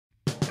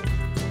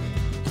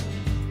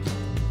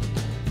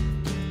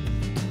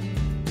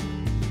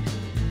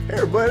Hey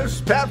everybody, this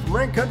is Pat from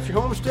Rain Country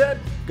Homestead.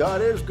 God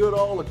is good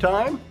all the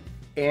time,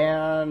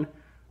 and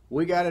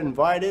we got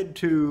invited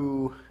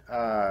to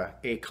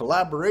a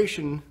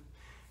collaboration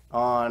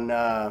on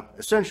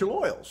essential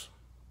oils.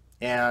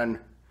 And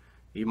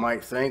you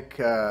might think,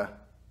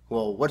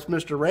 well, what's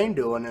Mr. Rain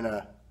doing in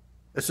a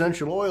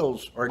essential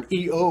oils, or an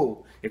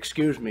EO,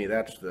 excuse me,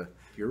 that's the,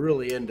 if you're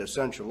really into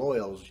essential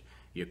oils,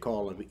 you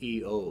call them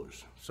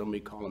EOs.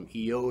 Somebody called them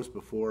EOs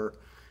before,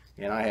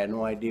 and I had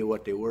no idea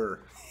what they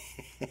were.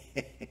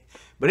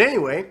 But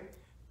anyway,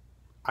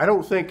 I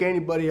don't think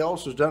anybody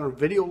else has done a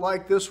video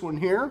like this one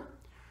here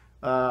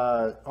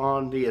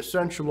on the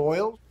essential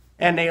oils.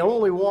 And they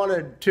only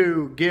wanted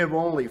to give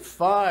only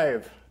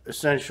 5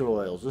 essential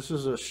oils. This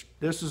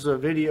is a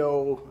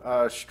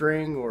video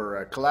string or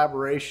a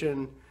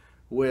collaboration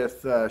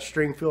with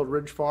Stringfield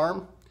Ridge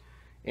Farm,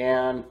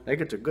 and I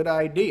think it's a good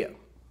idea.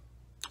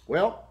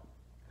 Well,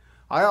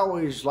 I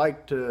always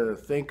like to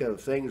think of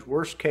things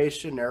worst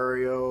case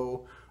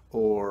scenario,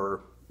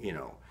 or you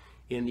know,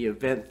 in the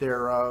event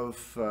thereof,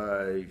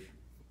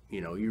 you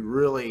know, you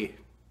really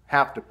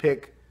have to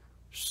pick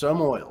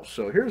some oils.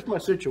 So here's my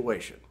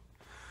situation.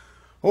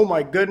 Oh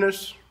my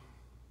goodness,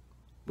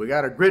 we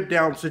got a grid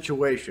down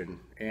situation,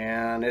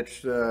 and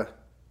it's the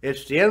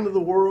end of the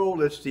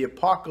world. It's the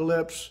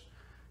apocalypse.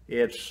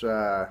 It's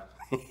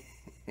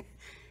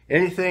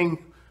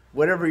anything,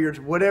 whatever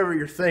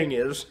your thing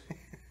is.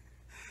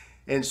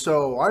 And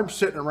so I'm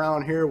sitting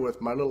around here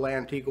with my little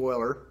antique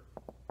oiler,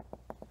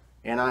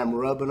 and I'm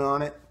rubbing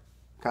on it,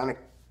 kind of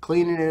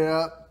cleaning it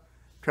up,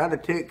 trying to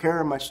take care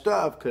of my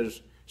stuff,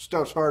 because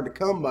stuff's hard to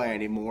come by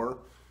anymore,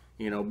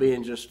 you know,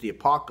 being just the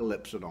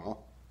apocalypse and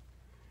all.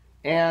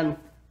 And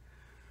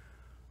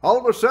all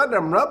of a sudden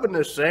I'm rubbing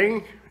this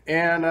thing,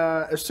 and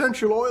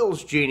Essential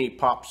Oils Genie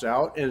pops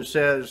out and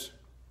says,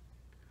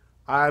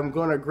 I'm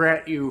going to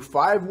grant you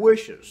 5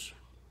 wishes,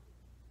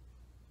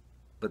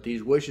 but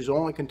these wishes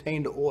only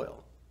contain the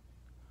oil.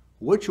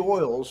 Which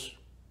oils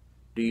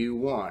do you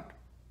want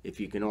if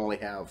you can only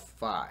have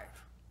 5?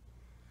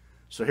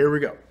 So here we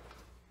go.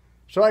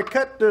 So I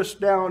cut this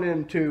down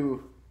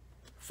into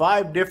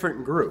 5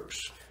 different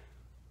groups: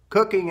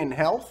 cooking and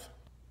health,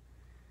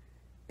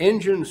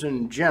 engines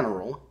in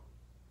general,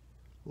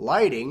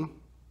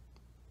 lighting,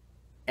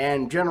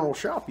 and general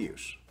shop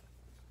use.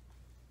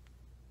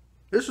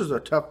 This is a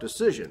tough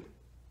decision,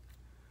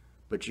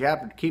 but you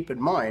have to keep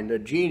in mind the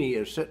genie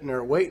is sitting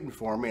there waiting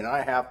for me, and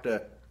I have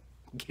to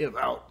give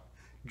out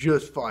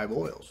just 5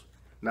 oils.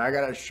 Now I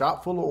got a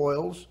shop full of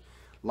oils,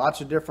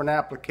 lots of different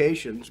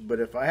applications, but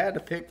if I had to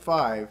pick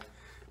 5,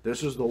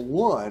 this is the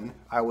one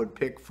I would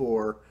pick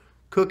for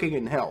cooking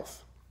and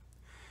health,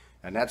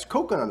 and that's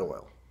coconut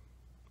oil.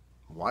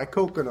 Why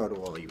coconut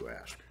oil, you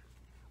ask?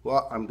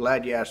 Well, I'm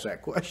glad you asked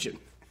that question.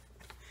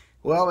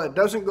 Well, it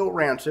doesn't go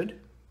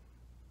rancid,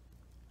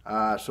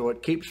 so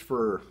it keeps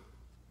for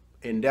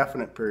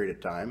indefinite period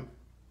of time.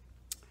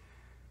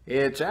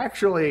 It's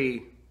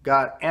actually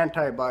got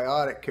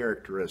antibiotic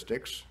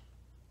characteristics.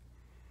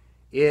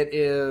 It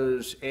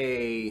is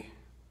a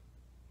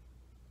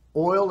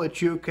oil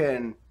that you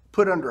can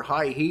put under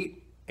high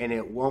heat and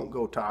it won't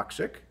go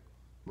toxic,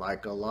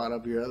 like a lot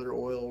of your other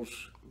oils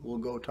will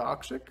go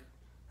toxic.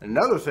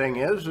 Another thing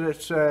is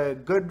it's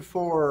good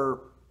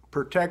for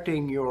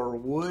protecting your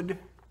wood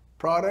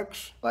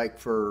products, like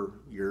for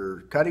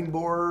your cutting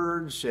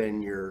boards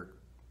and your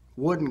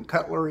wooden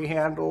cutlery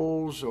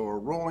handles or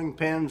rolling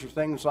pins or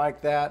things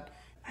like that.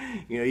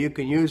 You know, you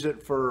can use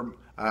it for,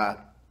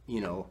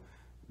 you know,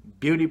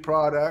 beauty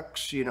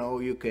products. You know,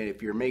 you can,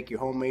 if you make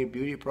your homemade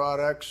beauty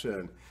products,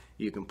 and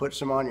you can put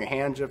some on your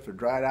hands if they're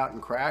dried out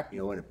and cracked. You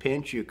know, in a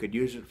pinch, you could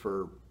use it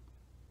for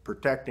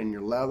protecting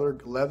your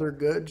leather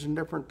goods and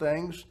different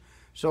things.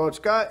 So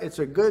it's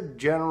a good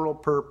general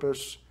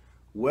purpose,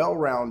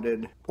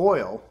 well-rounded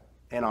oil,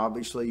 and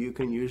obviously you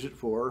can use it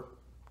for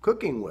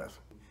cooking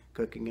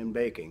and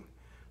baking.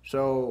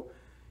 So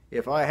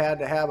if I had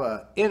to have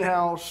a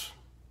in-house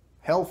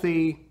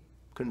healthy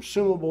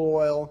consumable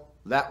oil,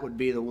 that would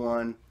be the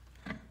one.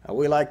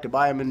 We like to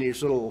buy them in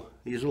these little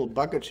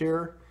buckets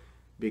here,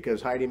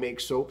 because Heidi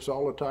makes soaps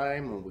all the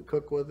time, and we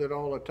cook with it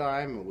all the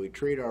time, and we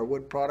treat our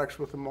wood products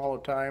with them all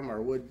the time,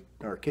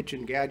 our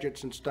kitchen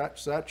gadgets and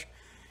such.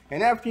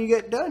 And after you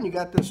get done, you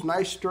got this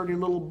nice sturdy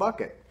little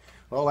bucket.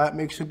 Well, that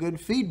makes a good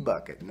feed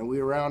bucket. And we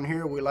around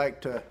here, we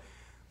like to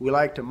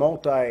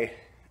multi-purpose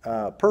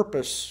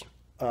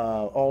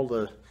all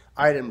the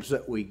items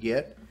that we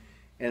get.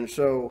 And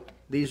so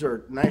these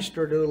are nice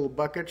sturdy little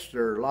buckets.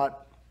 They're a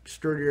lot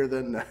sturdier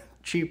than the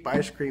cheap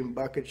ice cream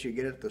buckets you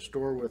get at the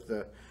store with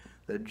the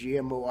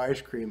GMO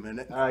ice cream in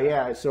it.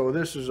 Yeah, so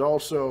this is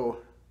also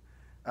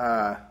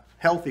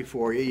healthy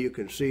for you. You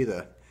can see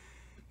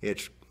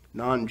it's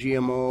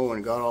non-GMO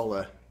and got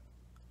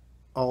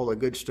all the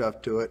good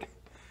stuff to it.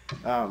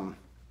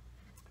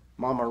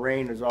 Mama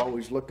Rain is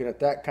always looking at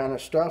that kind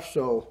of stuff,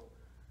 so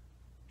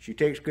she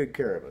takes good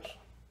care of us.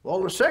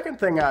 Well, the second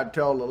thing I'd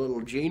tell the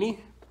little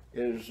genie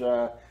is,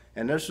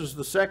 and this is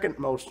the second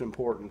most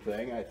important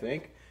thing, I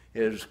think,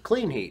 is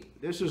clean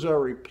heat. This is a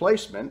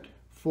replacement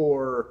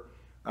for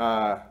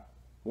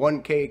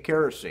 1K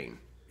kerosene.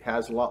 It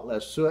has a lot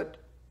less soot,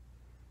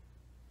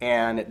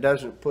 and it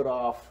doesn't put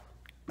off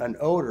an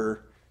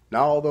odor.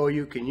 Now, although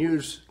you can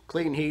use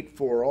clean heat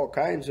for all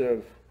kinds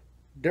of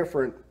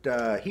different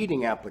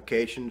heating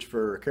applications,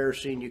 for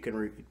kerosene, you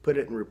can put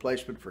it in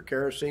replacement for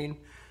kerosene.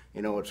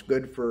 You know, it's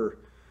good for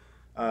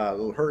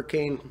little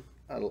hurricane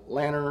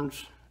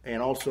lanterns,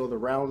 and also the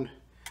round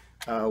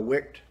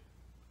wicked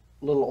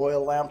little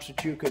oil lamps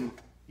that you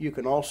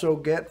can also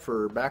get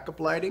for backup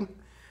lighting.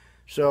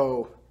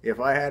 So if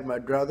I had my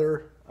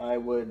druther, I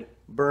would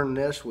burn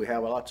this. We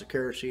have lots of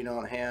kerosene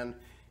on hand,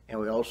 and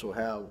we also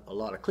have a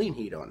lot of clean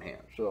heat on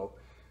hand. So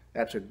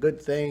that's a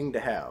good thing to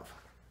have.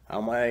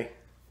 Now, my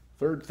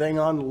third thing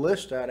on the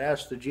list I'd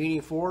ask the genie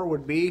for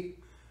would be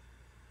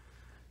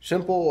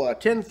simple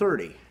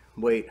 1030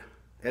 weight,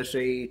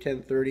 SAE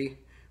 1030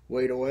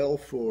 weight oil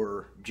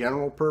for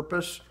general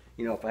purpose.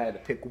 You know, if I had to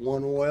pick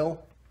one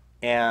oil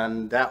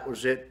and that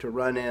was it to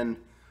run in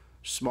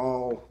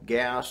small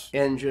gas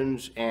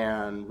engines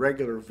and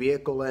regular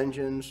vehicle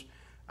engines,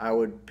 I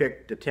would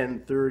pick the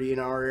 1030 in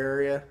our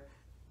area.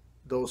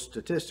 Those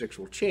statistics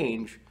will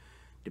change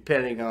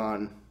depending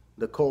on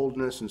the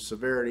coldness and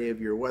severity of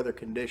your weather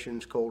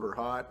conditions, cold or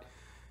hot.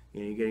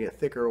 You know, you're getting a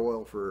thicker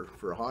oil for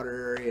a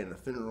hotter area and a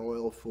thinner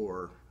oil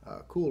for a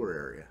cooler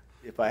area.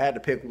 If I had to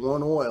pick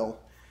one oil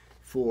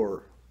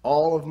for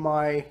all of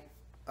my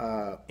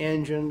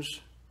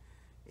engines,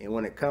 and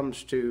when it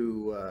comes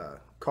to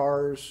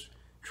cars,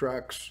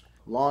 trucks,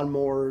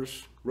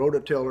 lawnmowers,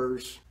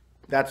 rototillers,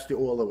 that's the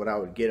oil that I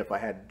would get if I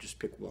had to just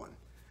pick one.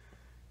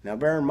 Now,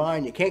 bear in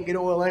mind, you can't get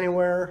oil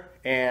anywhere,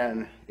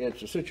 and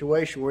it's a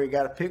situation where you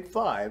got to pick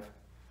 5.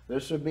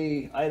 This would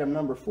be item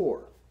number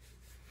 4,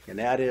 and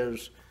that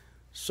is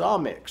saw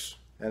mix,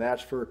 and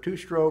that's for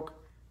 2-stroke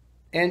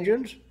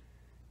engines.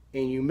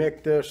 And you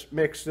mix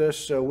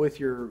this with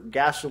your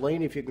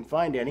gasoline if you can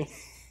find any.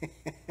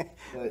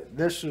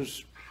 This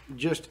is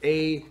just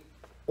a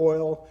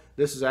oil.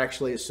 This is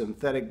actually a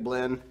synthetic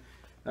blend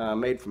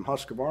made from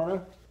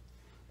Husqvarna,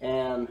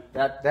 and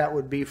that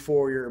would be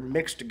for your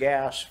mixed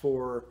gas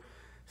for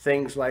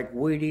things like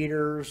weed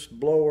eaters,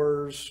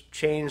 blowers,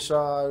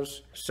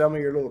 chainsaws. Some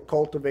of your little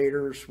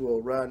cultivators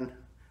will run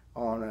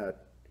on a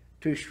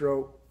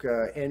 2-stroke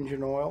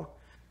engine oil.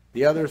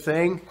 The other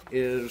thing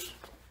is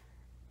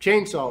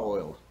chainsaw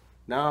oil.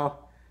 Now,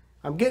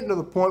 I'm getting to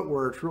the point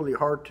where it's really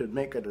hard to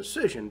make a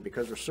decision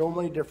because there's so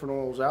many different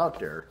oils out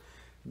there.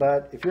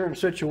 But if you're in a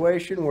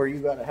situation where you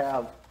got to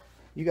have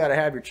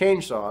your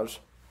chainsaws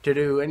to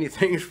do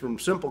anything from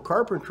simple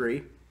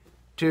carpentry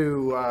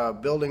to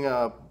building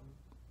a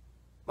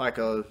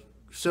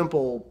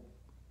simple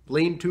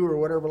lean-to or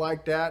whatever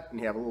like that, and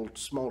you have a little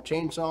small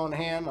chainsaw in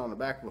hand on the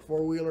back of a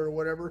 4-wheeler or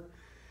whatever,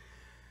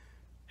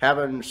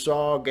 having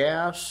saw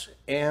gas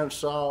and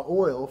saw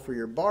oil for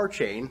your bar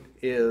chain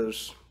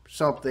is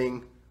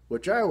something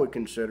which I would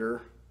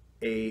consider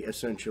a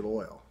essential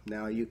oil.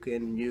 Now, you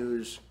can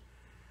use,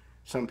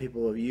 some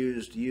people have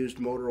used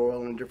motor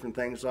oil and different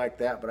things like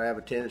that, but I have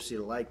a tendency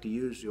to like to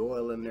use the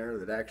oil in there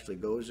that actually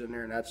goes in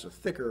there, and that's a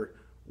thicker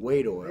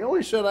weight oil. They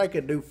only said I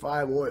could do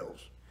 5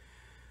 oils.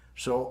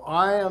 So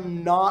I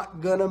am not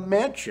gonna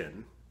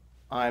mention,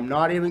 I'm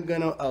not even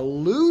gonna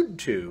allude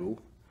to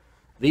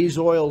these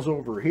oils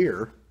over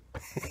here.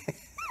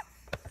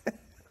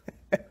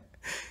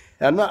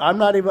 I'm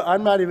not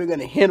even going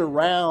to hint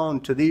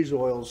around to these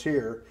oils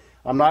here.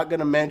 I'm not going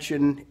to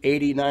mention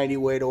 80, 90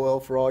 weight oil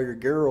for all your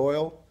gear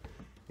oil.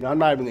 You know, I'm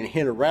not even going to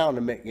hint around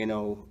to make, you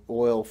know,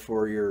 oil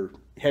for your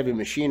heavy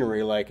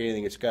machinery, like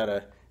anything that's got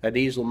a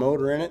diesel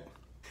motor in it.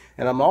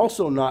 And I'm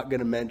also not going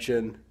to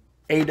mention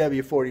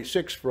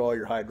AW46 for all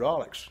your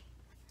hydraulics.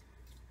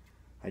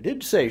 I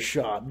did say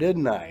shop,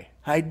 didn't I?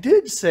 I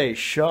did say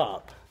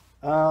shop.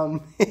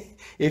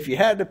 If you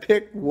had to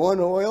pick one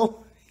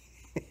oil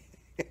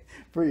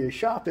for your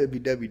shop, it'd be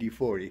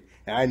WD-40.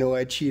 And I know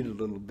I cheated a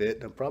little bit,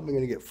 and I'm probably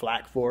going to get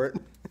flack for it.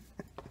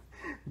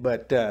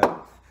 But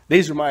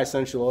these are my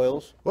essential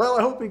oils. Well,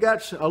 I hope you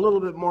got a little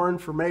bit more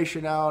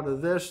information out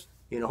of this.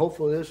 You know,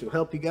 hopefully this will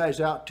help you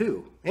guys out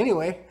too.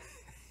 Anyway,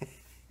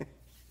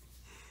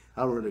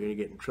 I'm really going to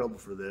get in trouble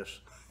for this.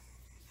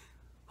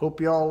 Hope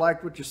you all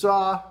liked what you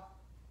saw.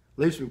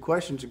 Leave some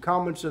questions and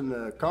comments in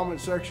the comment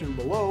section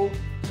below.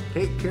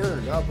 Take care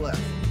and God bless.